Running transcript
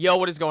Yo,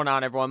 what is going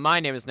on, everyone? My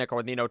name is Nick,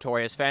 or the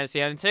Notorious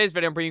Fantasy, and in today's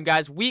video, I'm bringing you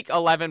guys Week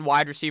 11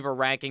 wide receiver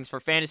rankings for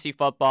fantasy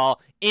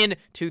football in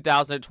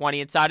 2020.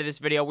 Inside of this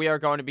video, we are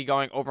going to be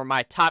going over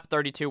my top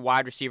 32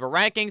 wide receiver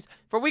rankings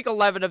for Week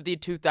 11 of the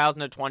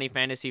 2020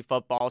 fantasy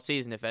football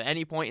season. If at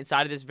any point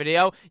inside of this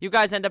video, you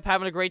guys end up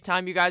having a great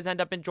time, you guys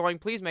end up enjoying,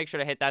 please make sure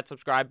to hit that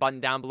subscribe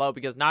button down below,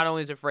 because not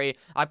only is it free,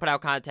 I put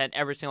out content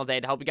every single day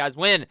to help you guys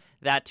win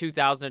that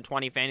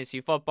 2020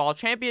 fantasy football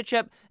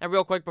championship. And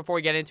real quick, before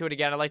we get into it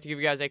again, I'd like to give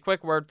you guys a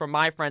quick word from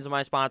my friends and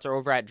my sponsor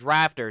over at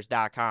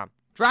Drafters.com.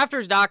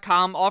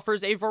 Drafters.com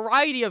offers a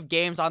variety of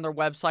games on their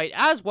website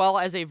as well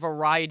as a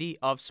variety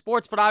of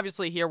sports, but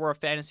obviously here we're a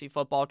fantasy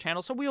football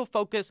channel, so we will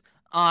focus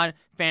on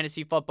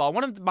fantasy football.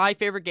 One of my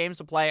favorite games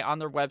to play on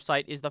their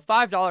website is the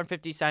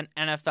 $5.50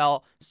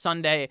 NFL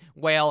Sunday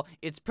Whale.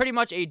 It's pretty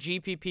much a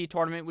GPP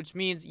tournament, which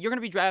means you're going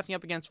to be drafting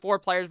up against 4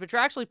 players, but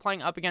you're actually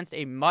playing up against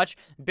a much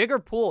bigger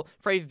pool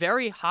for a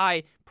very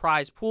high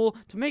prize pool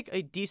to make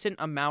a decent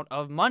amount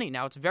of money.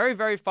 Now, it's very,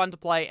 very fun to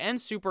play and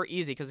super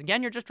easy because,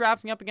 again, you're just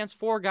drafting up against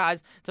 4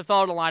 guys to fill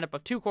out a lineup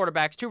of 2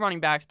 quarterbacks, 2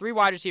 running backs, 3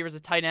 wide receivers, a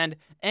tight end,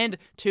 and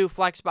 2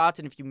 flex spots.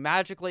 And if you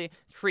magically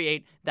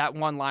create that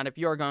one lineup,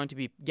 you're going to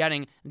be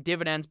getting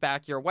dividends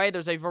back your way.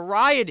 There's a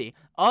variety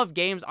of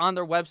games on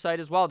their website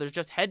as well. There's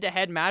just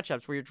head-to-head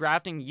matchups where you're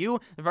drafting you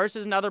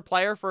versus another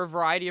player for a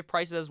variety of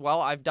prices as well.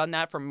 I've done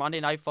that for Monday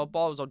Night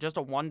Football. It was just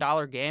a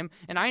 $1 game,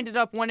 and I ended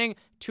up winning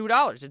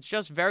 $2. It's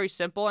just very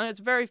simple, and it's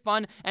very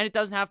fun, and it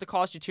doesn't have to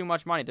cost you too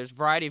much money. There's a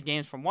variety of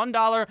games from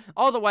 $1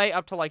 all the way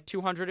up to like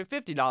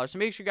 $250. So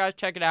make sure you guys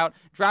check it out.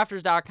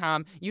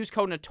 Drafters.com. Use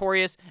code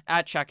Notorious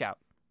at checkout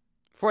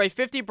for a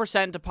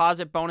 50%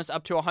 deposit bonus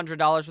up to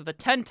 $100 with a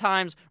 10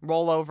 times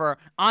rollover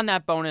on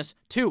that bonus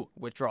to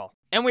withdrawal.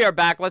 And we are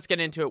back. Let's get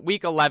into it.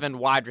 Week 11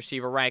 wide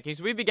receiver rankings.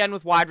 We begin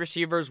with wide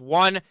receivers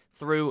 1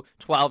 through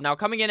 12. Now,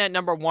 coming in at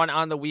number 1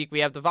 on the week,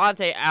 we have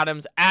Davante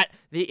Adams at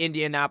the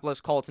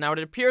Indianapolis Colts. Now, it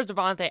appears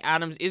Davante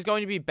Adams is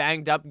going to be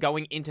banged up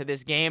going into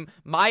this game.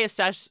 My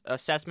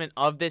assessment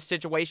of this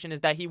situation is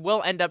that he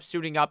will end up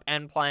suiting up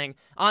and playing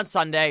on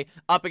Sunday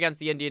up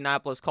against the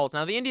Indianapolis Colts.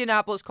 Now, the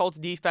Indianapolis Colts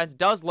defense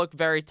does look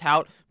very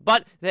tout,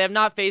 but they have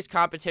not faced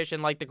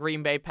competition like the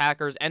Green Bay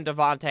Packers and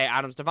Davante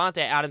Adams.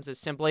 Davante Adams is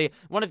simply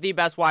one of the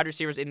best wide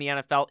receivers in the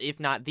NFL, if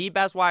not the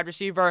best wide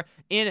receiver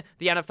in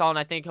the NFL, and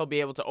I think he'll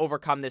be able to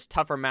overcome this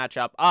tougher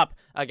matchup up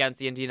against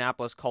the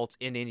Indianapolis Colts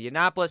in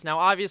Indianapolis. Now,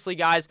 obviously,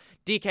 guys,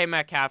 DK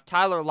Metcalf,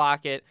 Tyler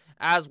Lockett,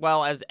 as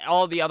well as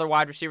all the other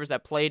wide receivers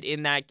that played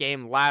in that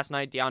game last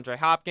night, DeAndre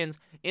Hopkins,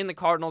 in the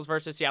Cardinals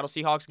versus Seattle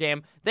Seahawks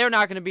game, they're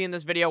not going to be in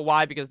this video.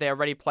 Why? Because they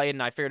already played,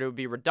 and I figured it would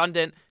be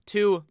redundant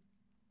to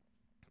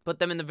put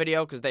them in the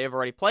video because they have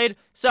already played.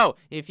 So,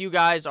 if you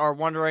guys are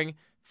wondering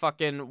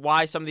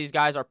why some of these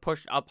guys are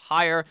pushed up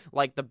higher,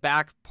 like the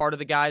back part of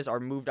the guys are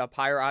moved up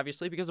higher,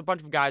 obviously, because a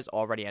bunch of guys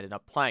already ended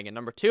up playing. And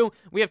number 2,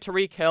 we have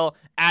Tyreek Hill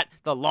at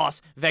the Las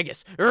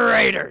Vegas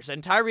Raiders.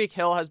 And Tyreek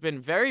Hill has been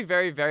very,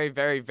 very, very,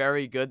 very,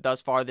 very good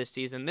thus far this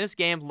season. This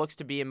game looks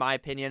to be, in my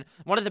opinion,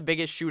 one of the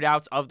biggest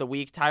shootouts of the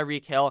week.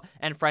 Tyreek Hill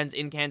and friends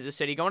in Kansas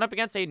City going up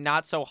against a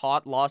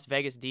not-so-hot Las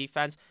Vegas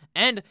defense.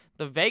 And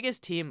the Vegas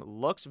team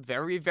looks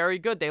very, very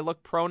good. They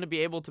look prone to be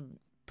able to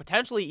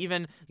potentially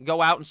even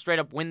go out and straight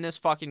up win this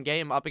fucking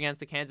game up against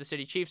the Kansas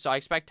City Chiefs. So I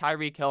expect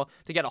Tyreek Hill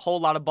to get a whole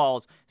lot of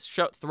balls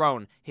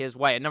thrown his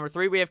way. At number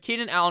 3, we have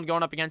Keenan Allen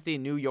going up against the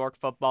New York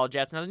Football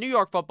Jets. Now, the New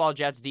York Football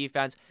Jets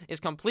defense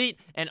is complete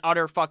and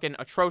utter fucking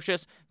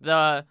atrocious.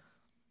 The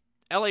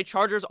LA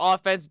Chargers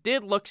offense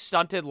did look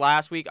stunted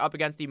last week up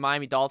against the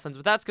Miami Dolphins,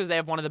 but that's because they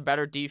have one of the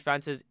better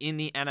defenses in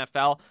the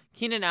NFL.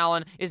 Keenan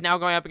Allen is now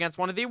going up against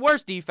one of the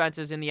worst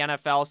defenses in the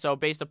NFL, so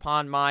based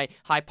upon my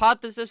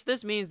hypothesis,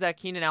 this means that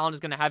Keenan Allen is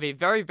going to have a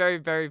very, very,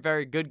 very,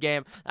 very good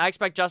game. I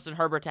expect Justin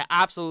Herbert to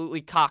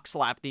absolutely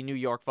cock-slap the New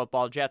York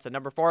Football Jets. At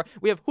number 4,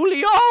 we have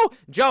Julio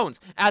Jones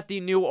at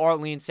the New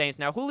Orleans Saints.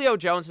 Now, Julio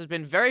Jones has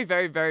been very,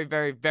 very, very,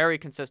 very, very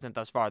consistent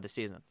thus far this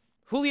season.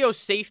 Julio's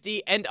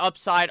safety and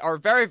upside are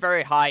very,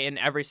 very high in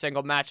every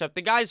single matchup.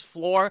 The guy's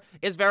floor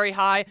is very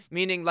high,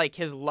 meaning like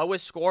his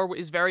lowest score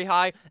is very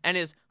high, and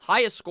his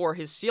highest score,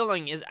 his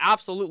ceiling, is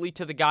absolutely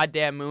to the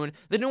goddamn moon.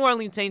 The New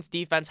Orleans Saints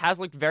defense has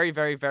looked very,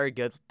 very, very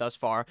good thus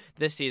far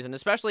this season,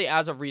 especially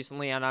as of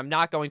recently, and I'm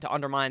not going to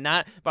undermine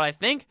that, but I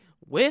think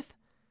with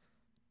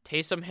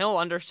Taysom Hill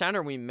under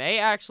center, we may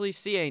actually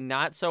see a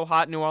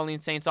not-so-hot New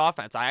Orleans Saints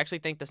offense. I actually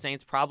think the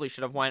Saints probably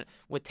should have went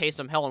with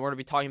Taysom Hill, and we're going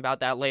to be talking about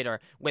that later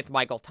with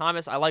Michael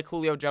Thomas. I like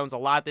Julio Jones a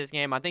lot this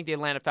game. I think the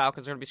Atlanta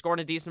Falcons are going to be scoring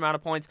a decent amount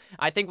of points.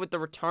 I think with the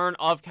return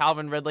of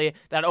Calvin Ridley,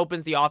 that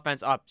opens the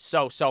offense up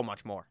so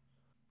much more.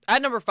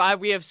 At number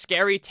 5, we have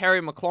scary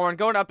Terry McLaurin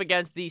going up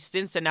against the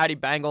Cincinnati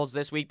Bengals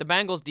this week. The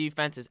Bengals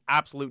defense is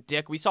absolute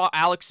dick. We saw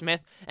Alex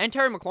Smith and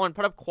Terry McLaurin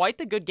put up quite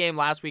the good game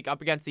last week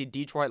up against the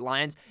Detroit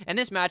Lions, and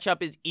this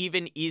matchup is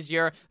even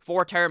easier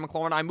for Terry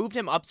McLaurin. I moved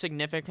him up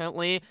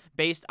significantly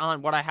based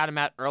on what I had him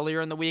at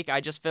earlier in the week. I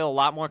just feel a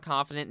lot more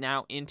confident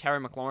now in Terry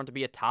McLaurin to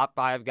be a top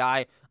 5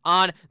 guy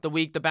on the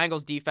week. The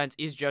Bengals defense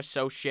is just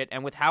so shit,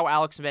 and with how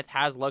Alex Smith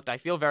has looked, I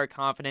feel very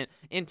confident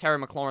in Terry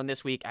McLaurin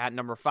this week at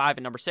number 5.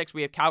 And number 6,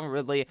 we have Calvin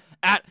Ridley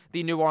at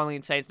the New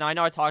Orleans Saints. Now, I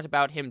know I talked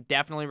about him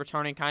definitely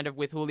returning kind of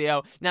with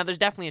Julio. Now, there's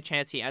definitely a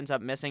chance he ends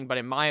up missing, but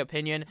in my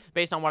opinion,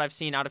 based on what I've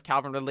seen out of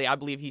Calvin Ridley, I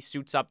believe he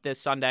suits up this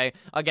Sunday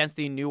against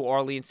the New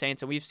Orleans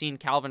Saints, and we've seen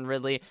Calvin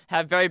Ridley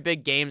have very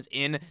big games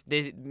in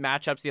the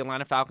matchups the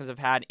Atlanta Falcons have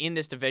had in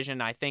this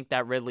division. I think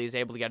that Ridley is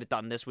able to get it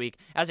done this week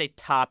as a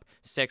top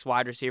 6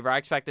 wide receiver. I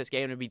expect this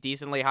game to be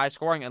decently high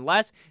scoring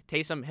unless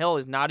Taysom Hill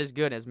is not as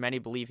good as many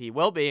believe he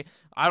will be.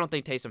 I don't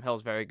think Taysom Hill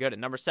is very good. At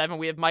number 7,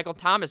 we have Michael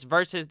Thomas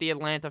versus the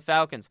Atlanta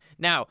Falcons.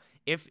 Now,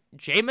 if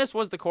Jameis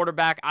was the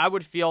quarterback, I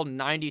would feel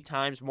 90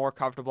 times more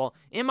comfortable,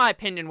 in my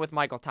opinion, with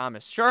Michael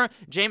Thomas. Sure,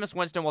 Jameis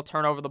Winston will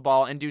turn over the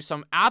ball and do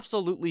some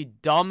absolutely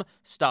dumb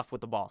stuff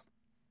with the ball.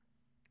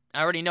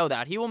 I already know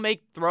that. He will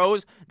make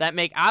throws that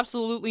make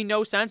absolutely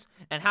no sense,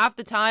 and half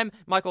the time,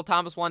 Michael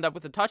Thomas will end up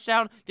with a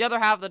touchdown. The other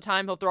half of the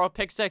time, he'll throw a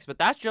pick 6, but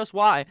that's just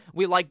why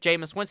we like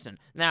Jameis Winston.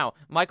 Now,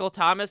 Michael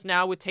Thomas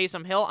now with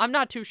Taysom Hill, I'm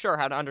not too sure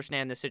how to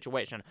understand this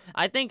situation.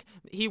 I think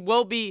he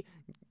will be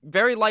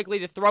very likely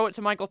to throw it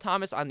to Michael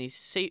Thomas on these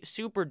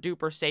super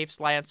duper safe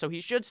slants, so he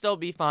should still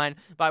be fine,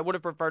 but I would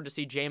have preferred to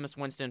see Jameis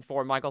Winston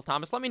for Michael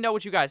Thomas. Let me know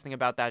what you guys think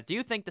about that. Do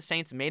you think the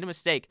Saints made a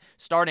mistake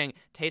starting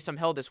Taysom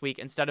Hill this week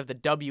instead of the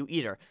W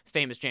eater,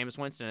 famous Jameis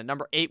Winston? At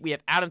number 8, we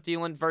have Adam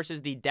Thielen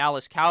versus the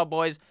Dallas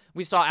Cowboys.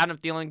 We saw Adam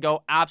Thielen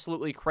go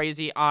absolutely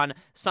crazy on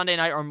Sunday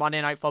night or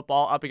Monday Night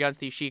Football up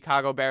against the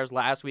Chicago Bears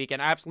last week. An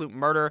absolute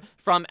murder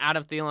from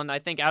Adam Thielen. I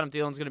think Adam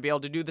Thielen's going to be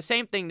able to do the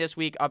same thing this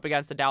week up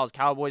against the Dallas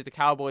Cowboys. The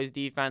Cowboys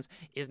defense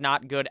is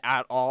not good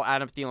at all.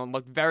 Adam Thielen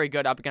looked very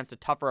good up against a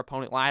tougher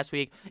opponent last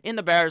week in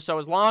the Bears, so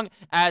as long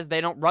as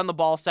they don't run the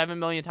ball 7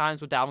 million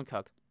times with Dalvin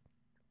Cook,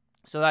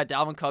 so that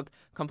Dalvin Cook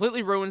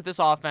completely ruins this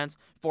offense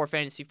for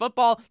fantasy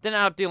football, then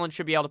Adam Thielen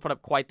should be able to put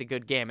up quite the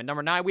good game. At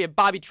number 9, we have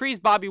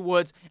Bobby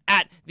Woods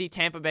at the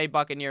Tampa Bay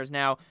Buccaneers.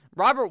 Now,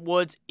 Robert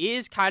Woods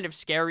is kind of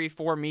scary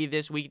for me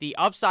this week. The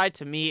upside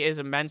to me is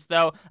immense,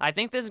 though. I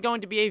think this is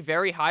going to be a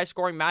very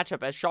high-scoring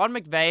matchup, as Sean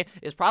McVay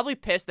is probably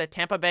pissed that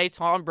Tampa Bay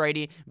Tom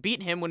Brady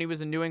beat him when he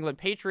was a New England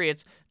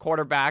Patriots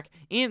quarterback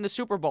in the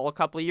Super Bowl a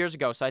couple of years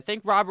ago. So I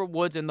think Robert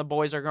Woods and the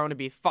boys are going to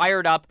be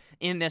fired up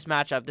in this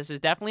matchup. This is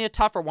definitely a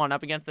tougher one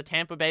up against the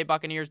Tampa Bay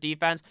Buccaneers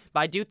defense, but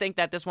I do think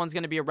that this one's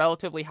going to be a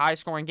relatively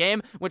high-scoring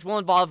game, which will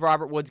involve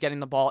Robert Woods getting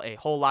the ball a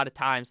whole lot of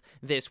times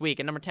this week.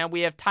 At number 10,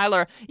 we have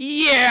Tyler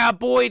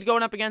Boyd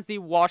going up against the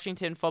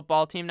Washington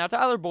football team. Now,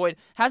 Tyler Boyd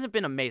hasn't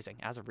been amazing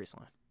as of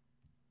recently.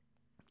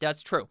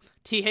 That's true.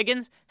 T.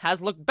 Higgins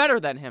has looked better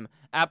than him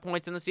at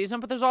points in the season,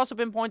 but there's also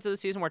been points of the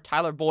season where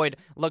Tyler Boyd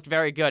looked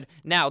very good.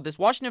 Now, this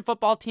Washington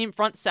football team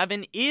front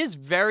 7 is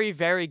very,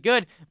 very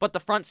good, but the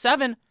front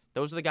 7,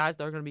 those are the guys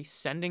that are going to be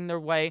sending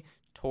their way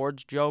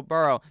towards Joe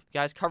Burrow. The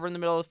guys covering the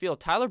middle of the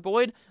field. Tyler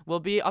Boyd will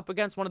be up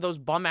against one of those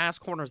bum-ass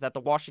corners that the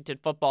Washington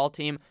football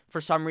team,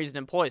 for some reason,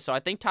 employs. So I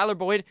think Tyler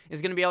Boyd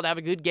is going to be able to have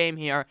a good game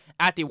here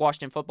at the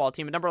Washington football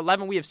team. At number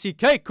 11, we have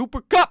CK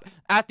Cooper Kupp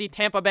at the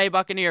Tampa Bay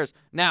Buccaneers.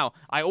 Now,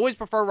 I always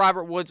prefer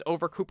Robert Woods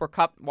over Cooper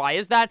Kupp. Why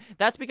is that?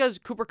 That's because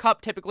Cooper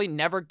Kupp typically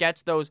never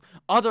gets those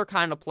other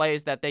kind of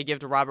plays that they give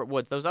to Robert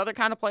Woods. Those other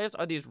kind of plays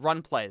are these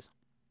run plays,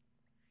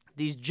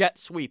 these jet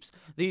sweeps,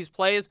 these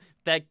plays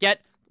that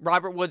get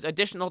Robert Woods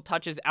additional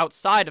touches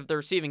outside of the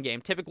receiving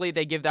game. Typically,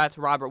 they give that to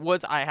Robert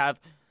Woods.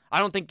 I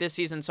don't think this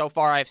season so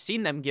far I've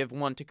seen them give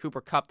one to Cooper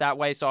Kupp that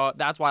way, so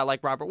that's why I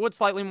like Robert Woods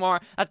slightly more.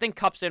 I think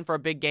Kupp's in for a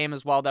big game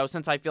as well, though,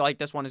 since I feel like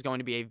this one is going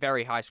to be a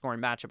very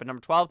high-scoring matchup. At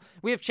number 12,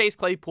 we have Chase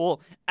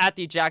Claypool at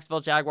the Jacksonville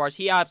Jaguars.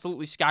 He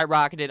absolutely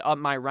skyrocketed up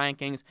my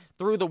rankings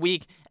through the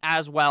week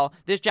as well.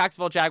 This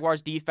Jacksonville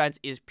Jaguars defense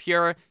is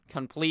pure,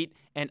 complete,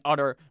 and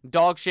utter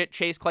dog shit.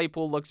 Chase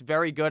Claypool looks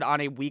very good on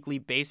a weekly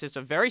basis.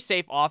 A very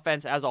safe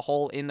offense as a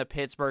whole in the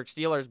Pittsburgh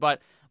Steelers, but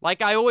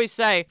like I always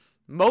say,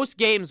 most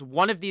games,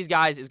 one of these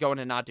guys is going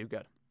to not do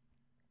good.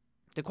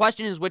 The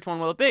question is, which one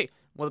will it be?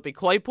 Will it be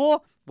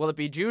Claypool? Will it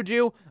be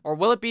Juju? Or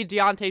will it be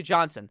Deontay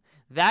Johnson?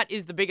 That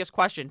is the biggest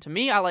question. To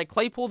me, I like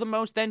Claypool the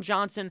most, then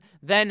Johnson,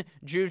 then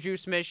Juju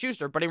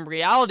Smith-Schuster. But in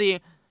reality,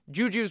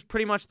 Juju's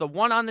pretty much the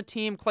 1 on the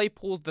team,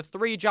 Claypool's the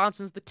 3,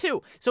 Johnson's the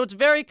 2. So it's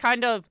very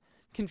kind of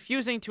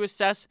confusing to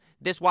assess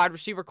this wide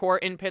receiver core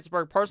in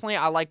Pittsburgh. Personally,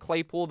 I like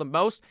Claypool the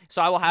most,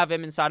 so I will have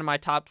him inside of my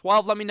top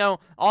 12. Let me know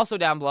also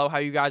down below how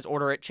you guys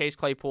order it. Chase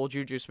Claypool,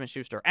 Juju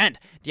Smith-Schuster, and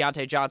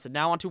Deontay Johnson.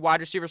 Now on to wide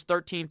receivers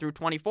 13 through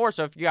 24.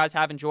 So if you guys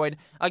have enjoyed,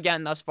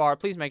 again, thus far,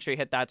 please make sure you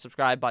hit that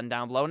subscribe button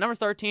down below. Number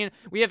 13,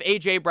 we have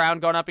A.J.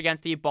 Brown going up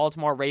against the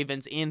Baltimore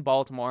Ravens in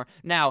Baltimore.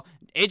 Now,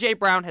 A.J.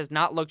 Brown has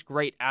not looked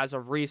great as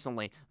of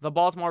recently. The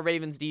Baltimore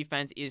Ravens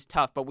defense is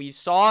tough, but we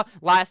saw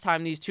last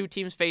time these two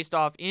teams faced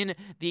off in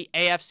the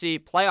AFC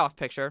playoff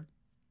picture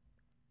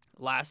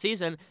last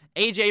season,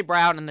 A.J.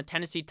 Brown and the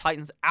Tennessee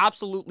Titans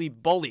absolutely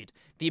bullied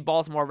the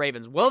Baltimore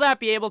Ravens. Will that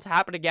be able to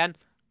happen again?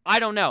 I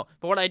don't know.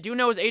 But what I do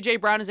know is A.J.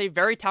 Brown is a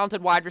very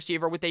talented wide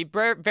receiver with a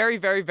very,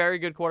 very, very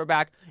good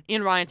quarterback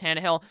in Ryan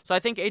Tannehill. So I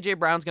think A.J.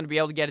 Brown's going to be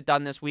able to get it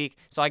done this week.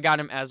 So I got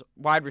him as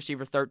wide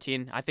receiver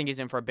 13. I think he's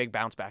in for a big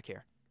bounce back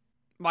here.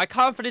 My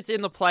confidence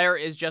in the player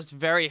is just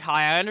very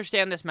high. I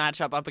understand this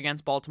matchup up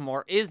against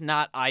Baltimore is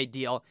not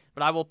ideal,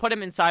 but I will put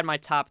him inside my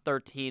top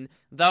 13,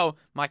 though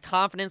my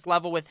confidence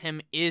level with him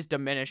is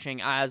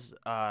diminishing as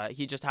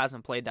he just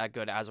hasn't played that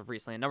good as of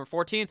recently. At number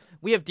 14,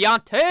 we have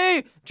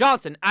Diontae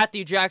Johnson at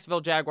the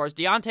Jacksonville Jaguars.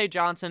 Diontae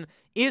Johnson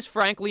is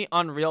frankly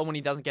unreal when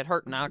he doesn't get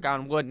hurt, knock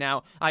on wood.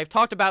 Now, I've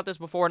talked about this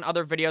before in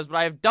other videos, but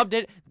I have dubbed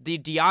it the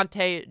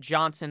Diontae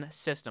Johnson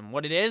system.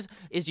 What it is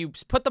you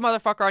put the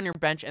motherfucker on your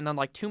bench, and then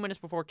like 2 minutes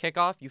before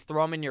kickoff, you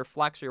throw him in your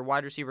flex or your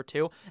wide receiver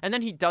 2, and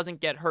then he doesn't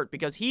get hurt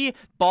because he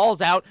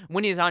balls out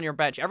when he's on your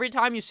bench. Every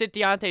time you sit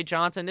Diontae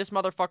Johnson, this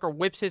motherfucker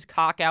whips his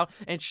cock out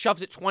and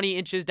shoves it 20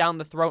 inches down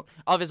the throat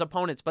of his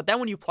opponents. But then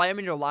when you play him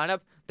in your lineup,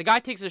 the guy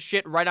takes a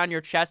shit right on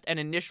your chest and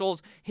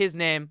initials his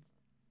name,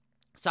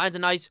 signs a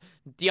nice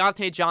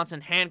Diontae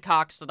Johnson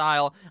Hancock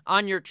style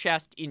on your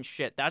chest in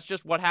shit. That's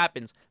just what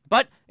happens.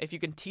 But if you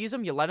can tease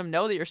him, you let him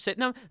know that you're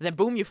sitting him, then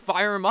boom, you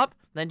fire him up,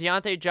 then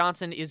Diontae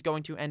Johnson is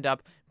going to end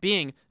up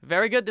being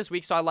very good this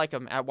week, so I like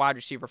him at wide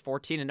receiver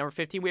 14. And number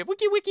 15, we have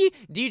Wiki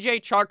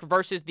DJ Chark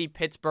versus the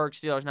Pittsburgh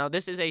Steelers. Now,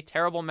 this is a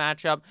terrible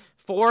matchup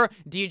for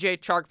DJ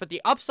Chark, but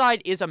the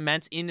upside is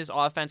immense in this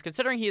offense,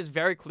 considering he is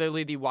very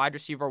clearly the wide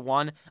receiver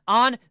 1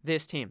 on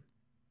this team.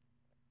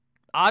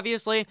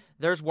 Obviously,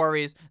 there's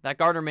worries that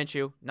Gardner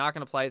Minshew not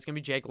going to play. It's going to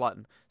be Jake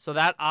Luton. So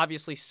that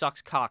obviously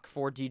sucks cock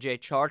for DJ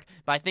Chark.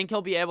 But I think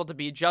he'll be able to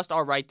be just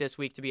all right this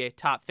week to be a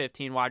top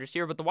 15 wide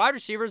receiver. But the wide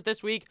receivers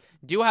this week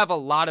do have a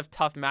lot of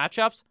tough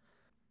matchups.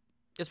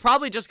 It's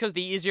probably just because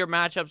the easier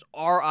matchups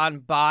are on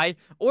bye,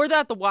 or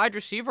that the wide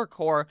receiver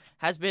core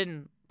has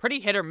been pretty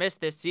hit or miss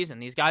this season.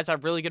 These guys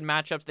have really good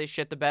matchups. They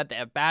shit the bed. They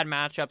have bad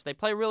matchups. They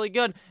play really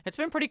good. It's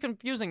been pretty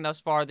confusing thus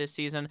far this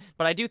season,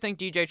 but I do think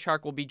DJ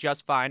Chark will be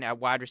just fine at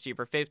wide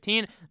receiver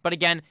 15. But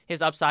again,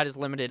 his upside is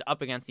limited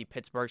up against the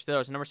Pittsburgh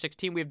Steelers. Number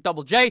 16, we have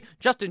Double J,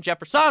 Justin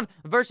Jefferson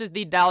versus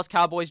the Dallas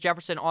Cowboys.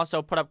 Jefferson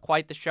also put up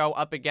quite the show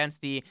up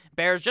against the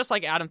Bears, just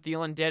like Adam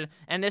Thielen did.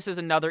 And this is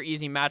another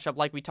easy matchup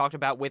like we talked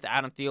about with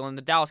Adam Thielen.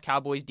 The Dallas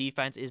Cowboys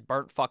defense is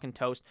burnt fucking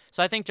toast.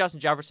 So I think Justin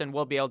Jefferson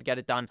will be able to get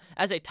it done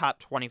as a top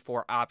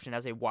 24 option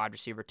as a wide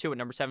receiver 2. At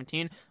number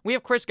 17, we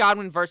have Chris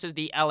Godwin versus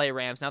the LA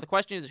Rams. Now the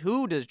question is,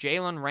 who does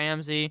Jalen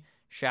Ramsey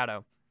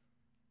shadow?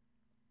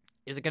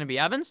 Is it going to be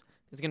Evans?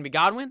 Is it going to be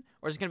Godwin?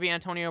 Or is it going to be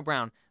Antonio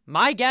Brown?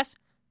 My guess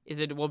is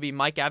it will be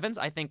Mike Evans.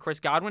 I think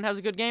Chris Godwin has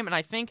a good game, and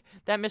I think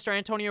that Mr.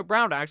 Antonio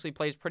Brown actually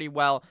plays pretty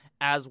well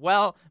as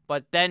well.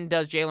 But then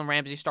does Jalen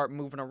Ramsey start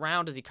moving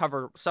around? Does he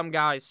cover some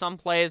guys, some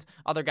plays,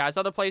 other guys,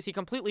 other plays? He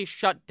completely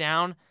shut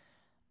down,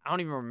 I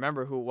don't even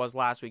remember who it was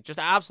last week. Just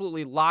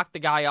absolutely locked the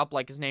guy up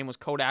like his name was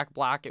Kodak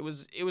Black. It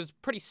was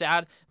pretty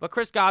sad. But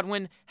Chris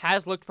Godwin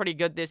has looked pretty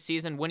good this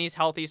season when he's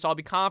healthy, so I'll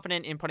be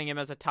confident in putting him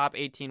as a top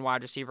 18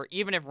 wide receiver.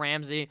 Even if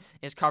Ramsey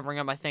is covering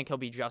him, I think he'll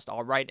be just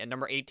all right. At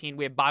number 18,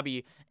 we have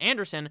Robbie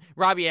Anderson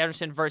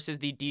versus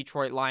the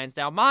Detroit Lions.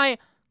 Now, my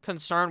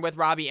concern with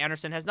Robbie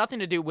Anderson has nothing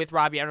to do with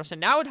Robbie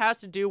Anderson. Now it has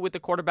to do with the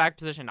quarterback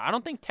position. I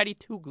don't think Teddy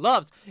Two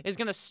Gloves is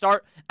going to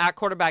start at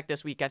quarterback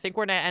this week. I think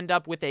we're going to end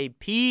up with a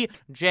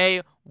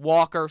P.J.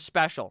 Walker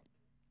special.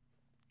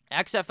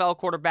 XFL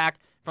quarterback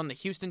from the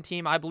Houston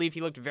team. I believe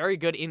he looked very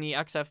good in the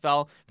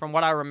XFL from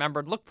what I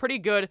remembered. Looked pretty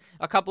good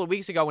a couple of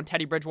weeks ago when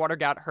Teddy Bridgewater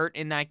got hurt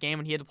in that game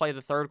and he had to play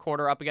the third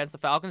quarter up against the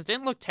Falcons.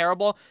 Didn't look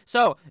terrible.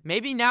 So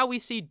maybe now we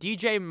see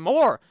DJ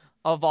Moore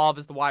evolve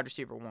as the wide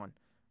receiver 1.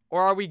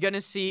 Or are we going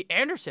to see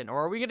Anderson?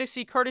 Or are we going to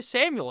see Curtis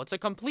Samuel? It's a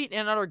complete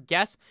and utter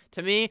guess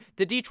to me.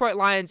 The Detroit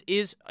Lions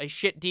is a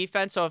shit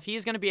defense, so if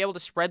he's going to be able to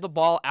spread the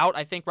ball out,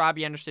 I think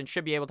Robbie Anderson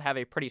should be able to have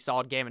a pretty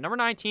solid game. At number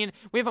 19,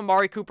 we have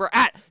Amari Cooper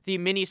at the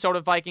Minnesota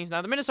Vikings.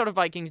 Now, the Minnesota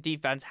Vikings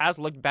defense has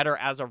looked better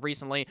as of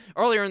recently.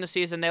 Earlier in the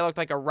season, they looked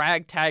like a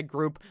ragtag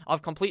group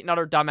of complete and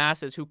utter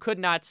dumbasses who could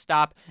not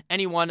stop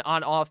anyone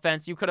on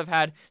offense. You could have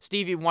had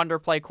Stevie Wonder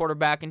play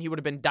quarterback, and he would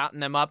have been dotting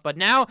them up, but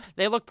now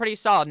they look pretty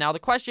solid. Now, the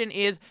question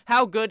is,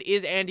 how good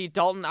is Andy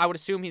Dalton? I would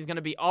assume he's going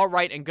to be all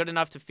right and good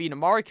enough to feed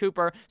Amari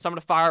Cooper, so I'm going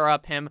to fire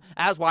up him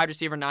as wide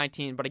receiver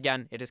 19, but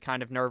again, it is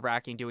kind of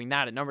nerve-wracking doing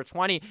that. At number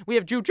 20, we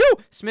have Juju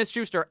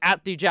Smith-Schuster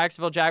at the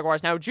Jacksonville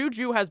Jaguars. Now,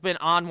 Juju has been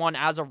on one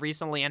as of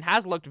recently and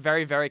has looked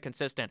very, very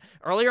consistent.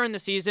 Earlier in the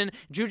season,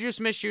 Juju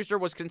Smith-Schuster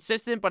was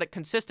consistent, but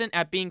consistent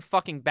at being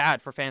fucking bad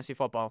for fantasy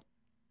football.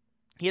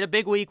 He had a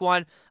big week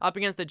 1 up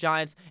against the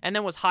Giants and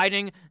then was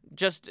hiding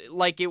just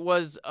like it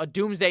was a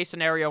doomsday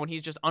scenario and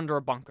he's just under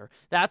a bunker.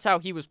 That's how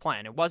he was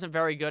playing. It wasn't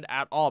very good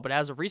at all, but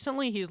as of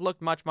recently, he's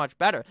looked much, much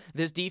better.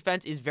 This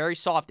defense is very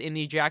soft in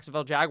the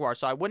Jacksonville Jaguars,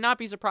 so I would not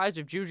be surprised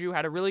if Juju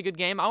had a really good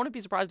game. I wouldn't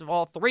be surprised if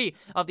all 3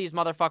 of these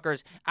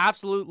motherfuckers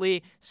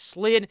absolutely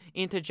slid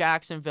into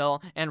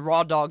Jacksonville and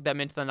raw dogged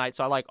them into the night,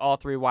 so I like all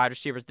 3 wide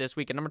receivers this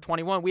week. At number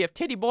 21, we have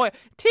Titty Boy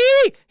T.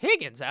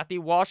 Higgins at the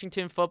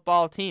Washington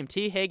Football Team.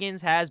 T.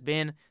 Higgins has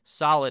been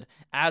solid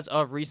as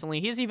of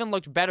recently. He's even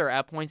looked better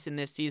at points in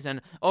this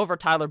season over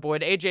Tyler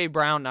Boyd.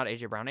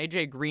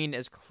 AJ Green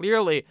is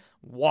clearly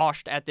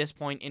washed at this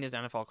point in his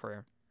NFL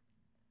career.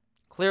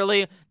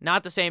 Clearly,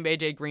 not the same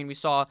A.J. Green we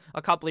saw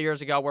a couple of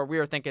years ago where we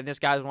were thinking this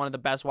guy's one of the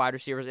best wide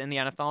receivers in the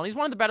NFL, and he's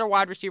one of the better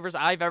wide receivers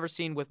I've ever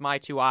seen with my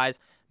two eyes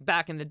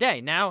back in the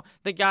day. Now,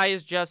 the guy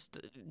is just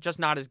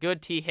not as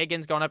good. T.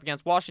 Higgins going up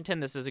against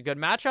Washington. This is a good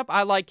matchup.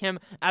 I like him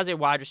as a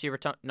wide receiver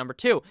number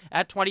 2.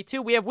 At 22,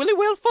 we have Willie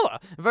Will Fuller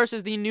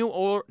versus the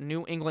New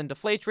England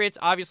Deflatrates.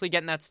 Obviously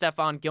getting that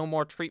Stephon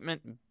Gilmore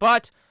treatment,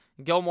 but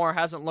Gilmore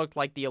hasn't looked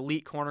like the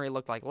elite corner he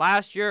looked like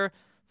last year.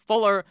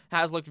 Fuller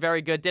has looked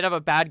very good. Did have a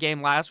bad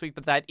game last week,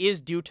 but that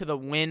is due to the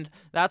wind.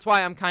 That's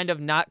why I'm kind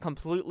of not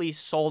completely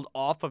sold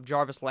off of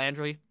Jarvis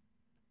Landry.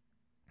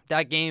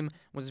 That game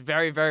was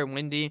very, very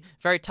windy.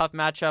 Very tough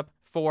matchup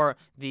for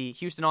the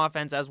Houston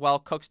offense as well.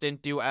 Cooks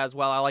didn't do as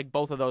well. I like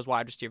both of those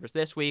wide receivers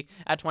this week.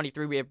 At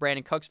 23, we have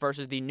Brandon Cooks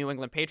versus the New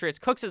England Patriots.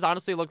 Cooks has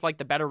honestly looked like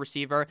the better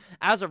receiver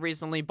as of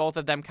recently. Both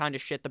of them kind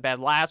of shit the bed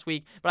last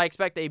week, but I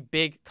expect a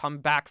big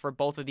comeback for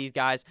both of these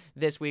guys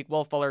this week.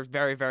 Will Fuller is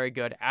very, very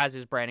good, as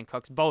is Brandon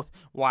Cooks. Both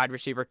wide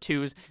receiver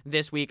 2s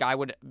this week. I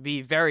would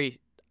be very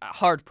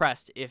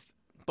hard-pressed if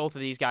both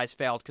of these guys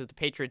failed because the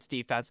Patriots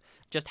defense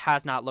just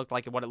has not looked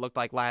like what it looked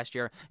like last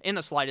year in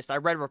the slightest. I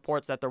read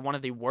reports that they're one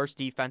of the worst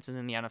defenses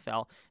in the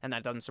NFL, and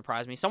that doesn't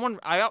surprise me.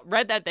 I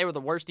read that they were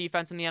the worst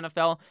defense in the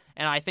NFL,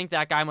 and I think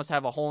that guy must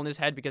have a hole in his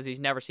head because he's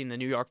never seen the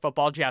New York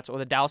Football Jets or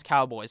the Dallas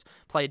Cowboys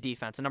play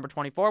defense. At number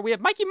 24, we have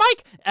Mike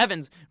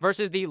Evans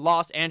versus the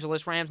Los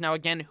Angeles Rams. Now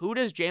again, who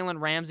does Jalen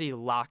Ramsey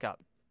lock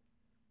up?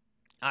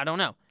 I don't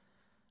know.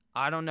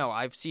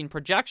 I've seen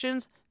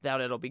projections that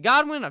it'll be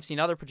Godwin. I've seen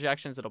other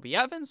projections it'll be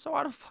Evans, so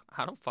I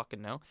don't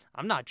fucking know.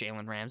 I'm not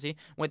Jalen Ramsey.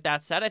 With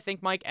that said, I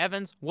think Mike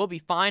Evans will be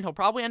fine. He'll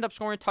probably end up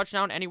scoring a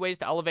touchdown anyways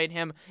to elevate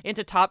him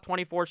into top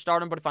 24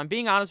 stardom, but if I'm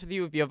being honest with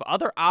you, if you have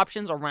other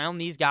options around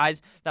these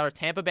guys that are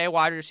Tampa Bay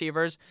wide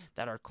receivers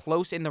that are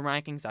close in the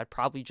rankings, I'd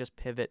probably just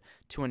pivot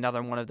to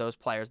another one of those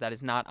players that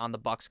is not on the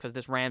Bucs because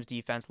this Rams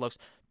defense looks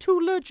too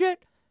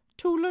legit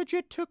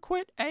to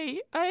quit.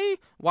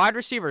 Wide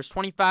receivers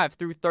 25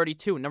 through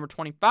 32. Number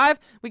 25,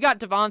 we got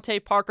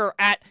Devontae Parker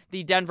at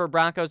the Denver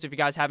Broncos. If you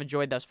guys have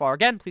enjoyed thus far,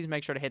 again, please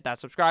make sure to hit that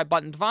subscribe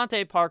button.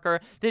 Devontae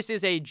Parker, this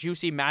is a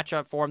juicy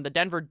matchup for him. The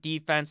Denver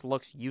defense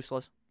looks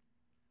useless.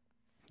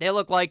 They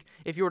look like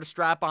if you were to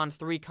strap on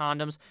 3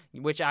 condoms,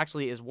 which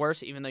actually is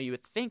worse, even though you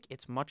would think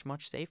it's much,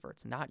 much safer.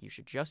 It's not. You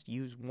should just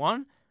use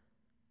one.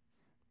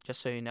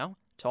 Just so you know,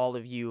 to all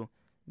of you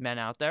men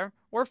out there,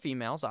 or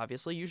females,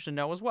 obviously, you should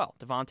know as well.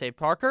 Devontae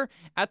Parker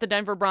at the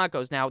Denver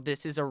Broncos. Now,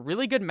 this is a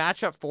really good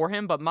matchup for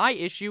him, but my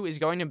issue is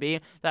going to be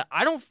that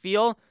I don't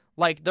feel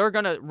like they're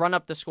going to run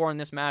up the score in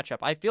this matchup.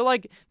 I feel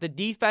like the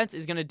defense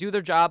is going to do their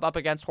job up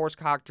against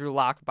Horsecock Drew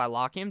Lock by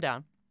locking him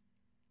down,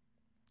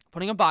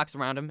 putting a box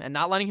around him, and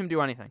not letting him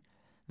do anything.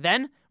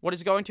 Then, what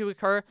is going to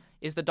occur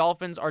is the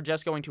Dolphins are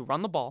just going to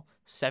run the ball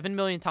 7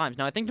 million times.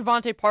 Now, I think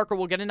Devontae Parker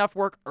will get enough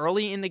work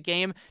early in the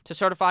game to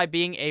certify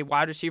being a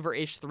wide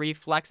receiver-ish 3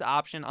 flex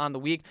option on the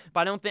week,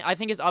 but I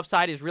think his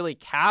upside is really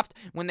capped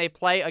when they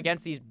play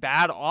against these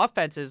bad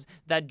offenses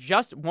that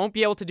just won't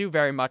be able to do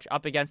very much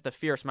up against the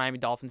fierce Miami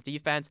Dolphins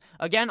defense.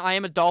 Again, I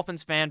am a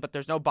Dolphins fan, but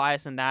there's no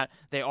bias in that.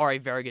 They are a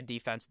very good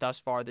defense thus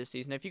far this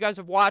season. If you guys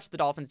have watched the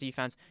Dolphins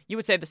defense, you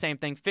would say the same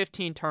thing.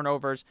 15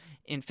 turnovers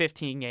in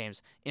 15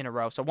 games in a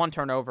row. So 1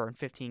 turnover in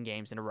 15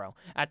 games in a row.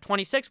 At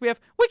 26, we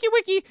have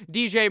Wiki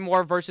DJ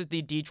Moore versus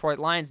the Detroit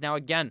Lions. Now,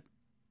 again,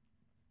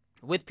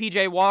 with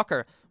PJ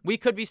Walker, we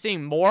could be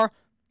seeing Moore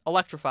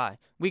electrify.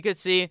 We could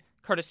see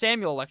Curtis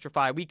Samuel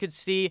electrify. We could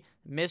see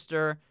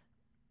Mr.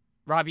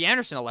 Robbie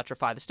Anderson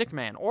electrify, the stick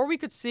man. Or we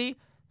could see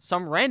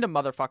some random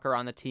motherfucker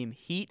on the team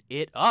heat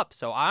it up.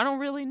 So I don't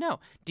really know.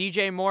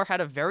 DJ Moore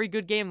had a very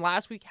good game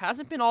last week.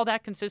 Hasn't been all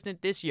that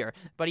consistent this year,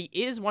 but he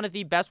is one of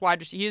the best wide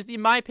receivers. He is, in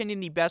my opinion,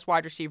 the best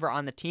wide receiver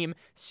on the team,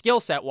 skill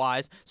set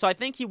wise. So I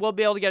think he will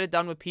be able to get it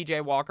done with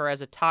PJ Walker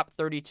as a top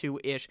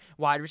 32-ish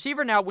wide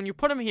receiver. Now, when you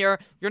put him here,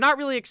 you're not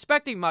really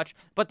expecting much,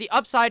 but the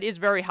upside is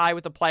very high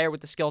with the player with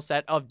the skill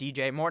set of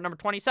DJ Moore. Number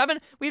 27,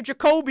 we have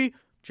Jakobi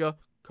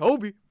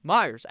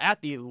Meyers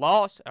at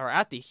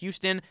the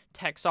Houston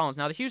Texans.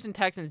 Now, the Houston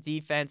Texans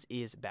defense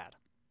is bad.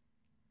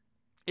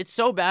 It's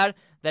so bad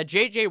that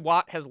J.J.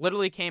 Watt has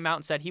literally came out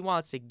and said he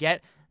wants to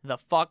get the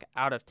fuck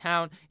out of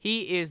town.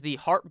 He is the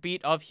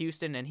heartbeat of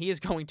Houston, and he is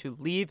going to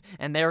leave,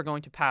 and they are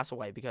going to pass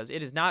away because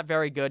it is not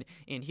very good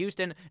in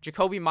Houston.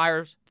 Jakobi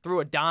Meyers threw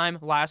a dime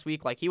last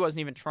week like he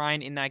wasn't even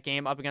trying in that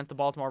game up against the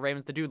Baltimore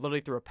Ravens. The dude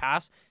literally threw a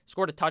pass,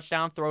 scored a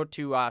touchdown, throw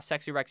to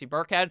Sexy Rexy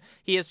Burkhead.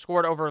 He has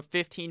scored over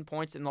 15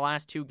 points in the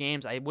last 2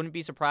 games. I wouldn't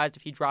be surprised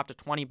if he dropped a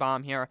 20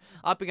 bomb here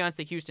up against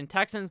the Houston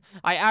Texans.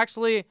 I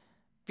actually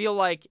feel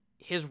like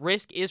his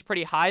risk is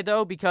pretty high,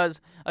 though,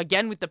 because,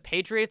 again, with the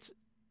Patriots,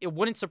 it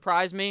wouldn't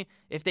surprise me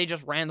if they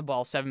just ran the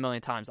ball 7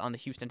 million times on the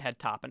Houston head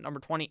top. At number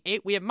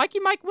 28, we have Mike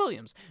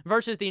Williams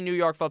versus the New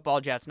York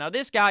Football Jets. Now,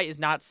 this guy is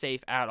not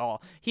safe at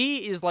all.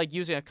 He is like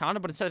using a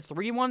condom, but instead of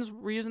 3 ones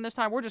we're using this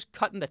time, we're just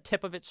cutting the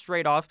tip of it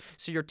straight off.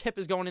 So your tip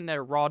is going in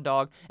there raw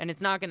dog, and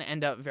it's not going to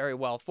end up very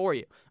well for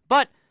you.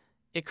 But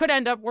it could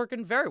end up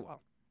working very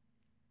well.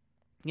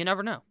 You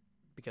never know,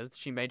 because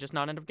she may just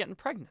not end up getting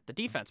pregnant. The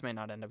defense may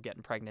not end up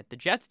getting pregnant. The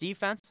Jets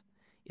defense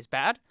is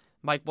bad.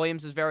 Mike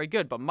Williams is very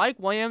good. But Mike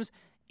Williams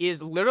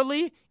is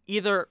literally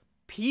either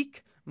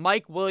peak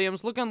Mike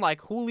Williams, looking like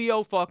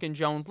Julio fucking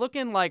Jones,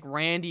 looking like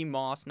Randy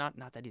Moss, not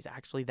that he's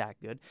actually that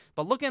good,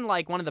 but looking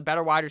like one of the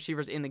better wide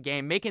receivers in the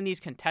game, making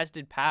these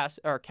contested pass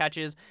or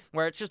catches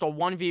where it's just a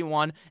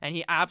 1v1 and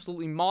he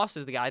absolutely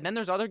mosses the guy. And then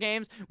there's other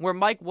games where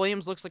Mike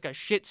Williams looks like a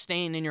shit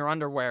stain in your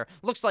underwear,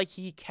 looks like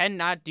he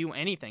cannot do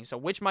anything. So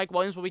which Mike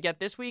Williams will we get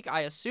this week?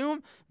 I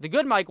assume the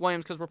good Mike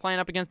Williams, because we're playing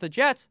up against the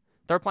Jets.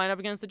 They're playing up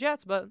against the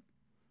Jets, but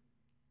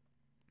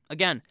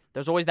again,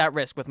 there's always that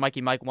risk with Mike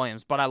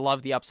Williams, but I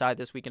love the upside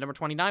this week. At number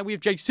 29, we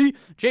have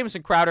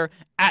Jamison Crowder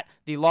at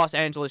the Los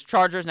Angeles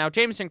Chargers. Now,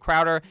 Jamison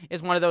Crowder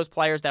is one of those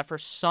players that for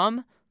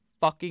some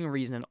fucking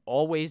reason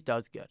always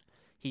does good.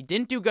 He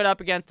didn't do good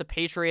up against the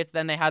Patriots.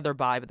 Then they had their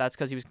bye, but that's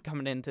because he was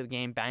coming into the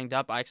game banged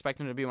up. I expect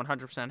him to be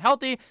 100%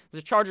 healthy.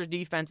 The Chargers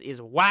defense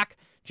is whack.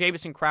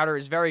 Jamison Crowder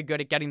is very good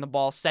at getting the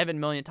ball 7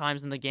 million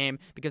times in the game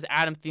because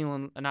Adam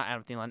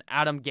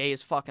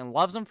Gase fucking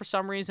loves him for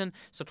some reason.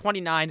 So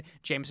 29,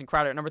 Jamison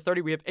Crowder. At number 30,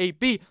 we have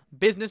AB.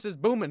 Business is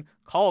booming.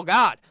 Call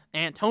God.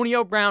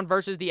 Antonio Brown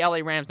versus the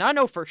LA Rams. Now, I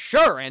know for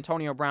sure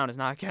Antonio Brown is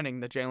not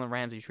getting the Jalen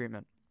Ramsey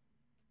treatment.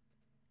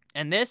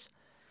 And this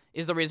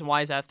is the reason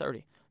why he's at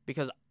 30.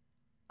 Because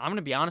I'm going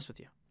to be honest with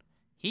you.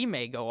 He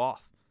may go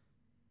off.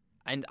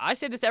 And I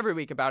say this every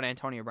week about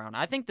Antonio Brown.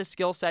 I think the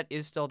skill set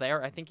is still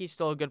there. I think he's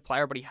still a good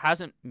player, but he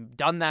hasn't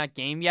done that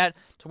game yet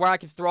to where I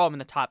could throw him in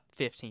the top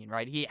 15,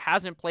 right? He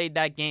hasn't played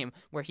that game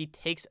where he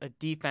takes a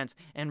defense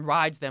and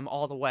rides them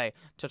all the way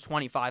to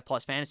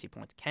 25-plus fantasy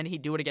points. Can he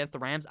do it against the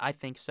Rams? I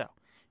think so.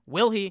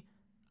 Will he?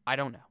 I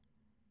don't know.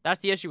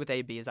 That's the issue with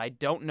AB is I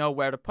don't know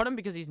where to put him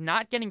because he's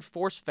not getting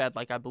force-fed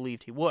like I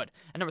believed he would.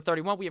 At number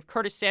 31, we have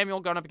Curtis Samuel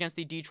going up against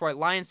the Detroit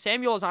Lions.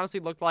 Samuel has honestly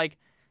looked like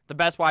the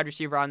best wide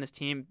receiver on this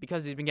team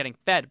because he's been getting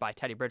fed by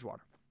Teddy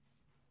Bridgewater.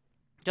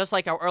 Just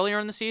like how earlier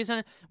in the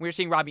season, we were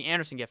seeing Robbie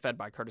Anderson get fed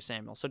by Curtis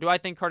Samuel. So do I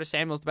think Curtis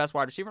Samuel is the best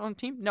wide receiver on the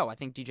team? No, I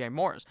think DJ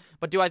Moore is.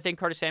 But do I think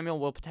Curtis Samuel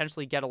will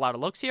potentially get a lot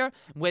of looks here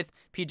with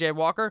PJ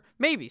Walker?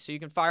 Maybe. So you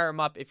can fire him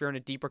up if you're in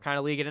a deeper kind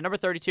of league. And at number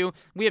 32,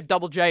 we have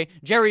Double J,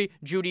 Jerry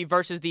Jeudy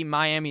versus the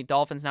Miami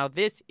Dolphins. Now,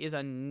 this is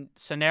a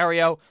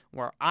scenario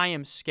where I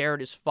am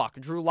scared as fuck.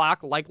 Drew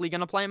Lock likely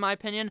going to play, in my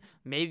opinion.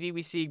 Maybe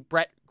we see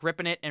Brett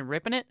gripping it and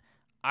ripping it.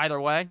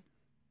 Either way,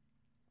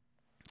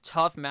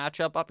 tough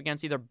matchup up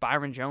against either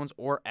Byron Jones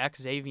or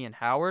Xavier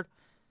Howard.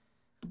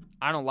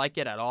 I don't like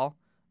it at all.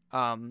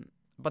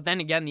 But then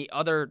again, the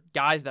other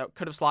guys that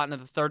could have slotted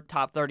into the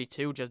top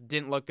 32 just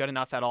didn't look good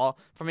enough at all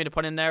for me to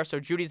put in there. So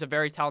Judy's a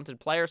very talented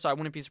player, so I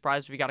wouldn't be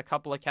surprised if he got a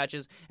couple of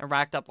catches and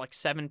racked up like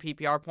 7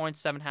 PPR points,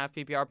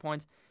 7.5 PPR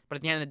points. But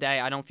at the end of the day,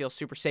 I don't feel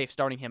super safe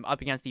starting him up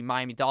against the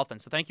Miami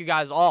Dolphins. So thank you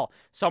guys all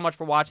so much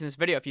for watching this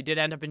video. If you did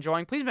end up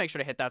enjoying, please make sure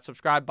to hit that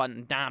subscribe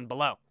button down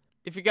below.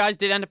 If you guys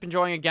did end up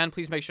enjoying again,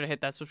 please make sure to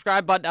hit that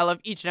subscribe button. I love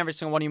each and every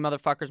single one of you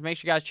motherfuckers. Make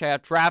sure you guys check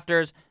out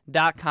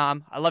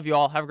drafters.com. I love you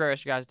all. Have a great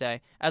rest of your guys'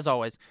 day. As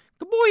always,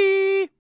 good boy.